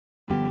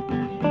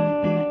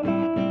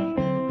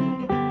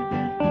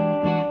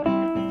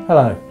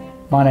Hello,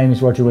 my name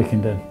is Roger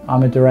Wickenden.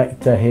 I'm a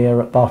director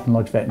here at Barton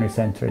Lodge Veterinary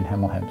Centre in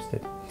Hemel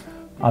Hempstead.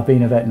 I've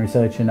been a veterinary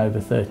surgeon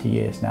over 30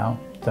 years now,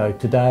 so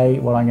today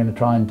what I'm going to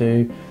try and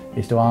do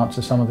is to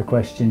answer some of the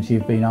questions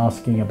you've been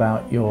asking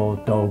about your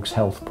dog's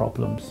health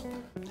problems.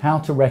 How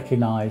to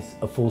recognise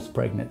a false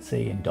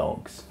pregnancy in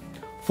dogs.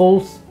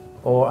 False,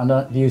 or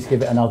to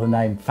give it another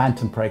name,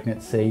 phantom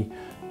pregnancy,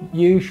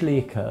 usually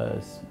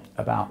occurs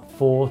about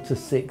 4 to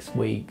 6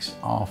 weeks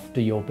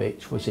after your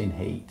bitch was in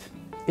heat.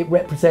 It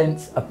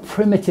represents a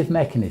primitive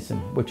mechanism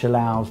which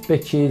allows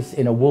bitches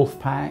in a wolf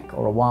pack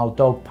or a wild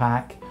dog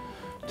pack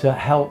to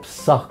help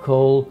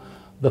suckle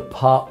the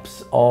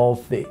pups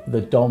of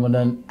the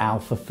dominant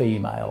alpha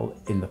female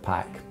in the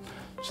pack.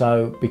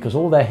 So because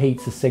all their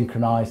heats are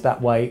synchronized, that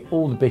way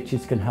all the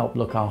bitches can help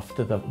look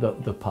after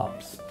the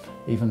pups,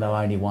 even though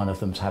only one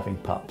of them's having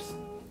pups.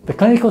 The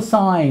clinical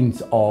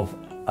signs of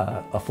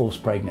a false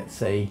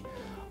pregnancy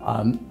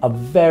are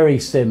very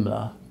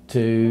similar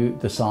to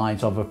the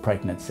signs of a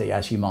pregnancy,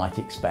 as you might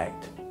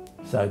expect.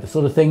 So the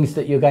sort of things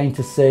that you're going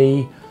to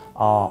see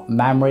are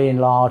mammary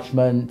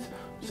enlargement,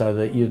 so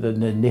that the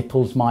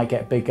nipples might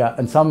get bigger,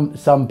 and some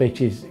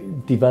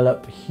bitches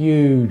develop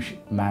huge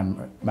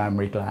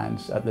mammary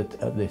glands at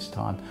this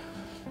time.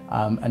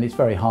 And it's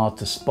very hard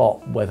to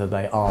spot whether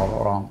they are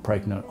or aren't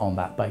pregnant on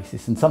that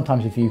basis. And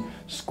sometimes if you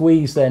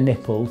squeeze their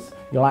nipples,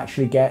 you'll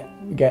actually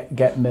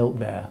get milk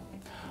there.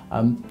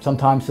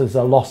 Sometimes there's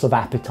a loss of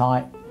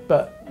appetite,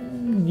 but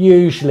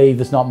usually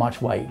there's not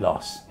much weight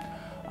loss.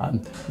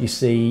 You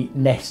see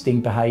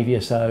nesting behaviour,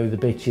 so the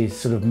bitch is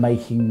sort of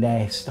making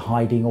nest,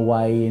 hiding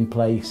away in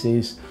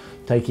places,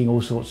 taking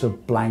all sorts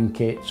of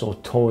blankets or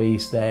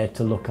toys there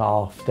to look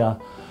after.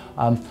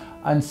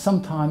 And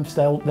sometimes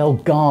they'll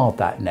guard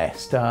that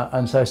nest,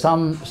 and so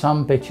some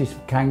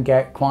bitches can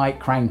get quite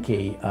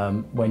cranky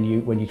when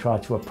you try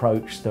to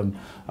approach them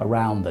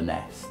around the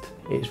nest.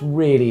 It's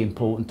really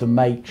important to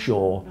make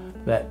sure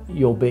that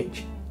your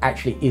bitch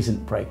actually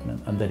isn't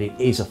pregnant and that it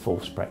is a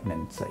false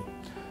pregnancy.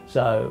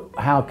 So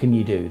how can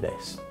you do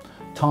this?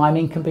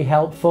 Timing can be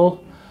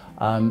helpful.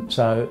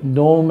 So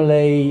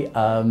normally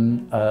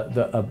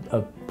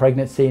a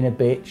pregnancy in a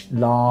bitch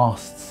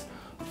lasts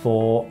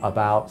for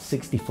about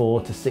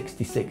 64 to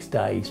 66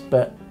 days,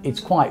 but it's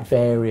quite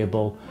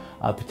variable,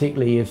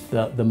 particularly if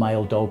the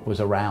male dog was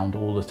around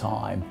all the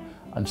time.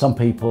 And some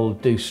people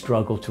do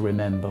struggle to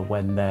remember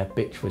when their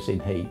bitch was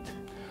in heat.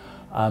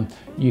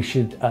 You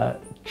should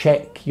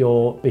check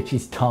your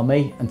bitch's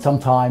tummy, and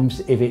sometimes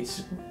if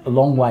it's a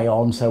long way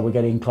on, so we're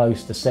getting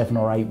close to 7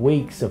 or 8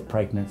 weeks of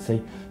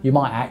pregnancy, you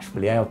might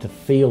actually be able to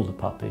feel the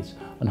puppies,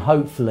 and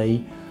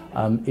hopefully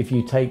if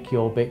you take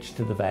your bitch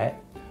to the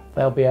vet,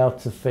 they'll be able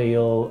to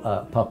feel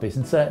puppies.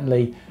 And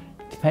certainly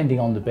depending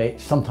on the bitch,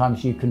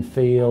 sometimes you can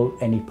feel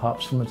any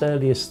pups from as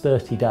early as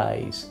 30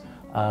 days.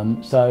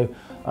 So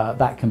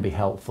that can be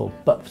helpful.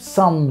 But for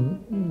some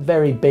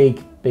very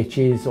big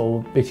bitches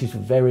or bitches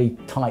with very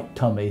tight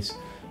tummies,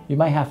 you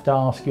may have to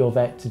ask your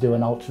vet to do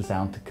an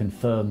ultrasound to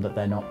confirm that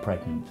they're not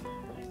pregnant.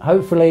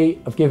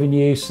 Hopefully I've given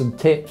you some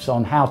tips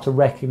on how to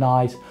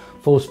recognise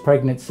false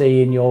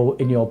pregnancy in your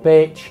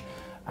bitch,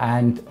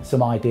 and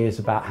some ideas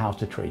about how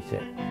to treat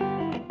it.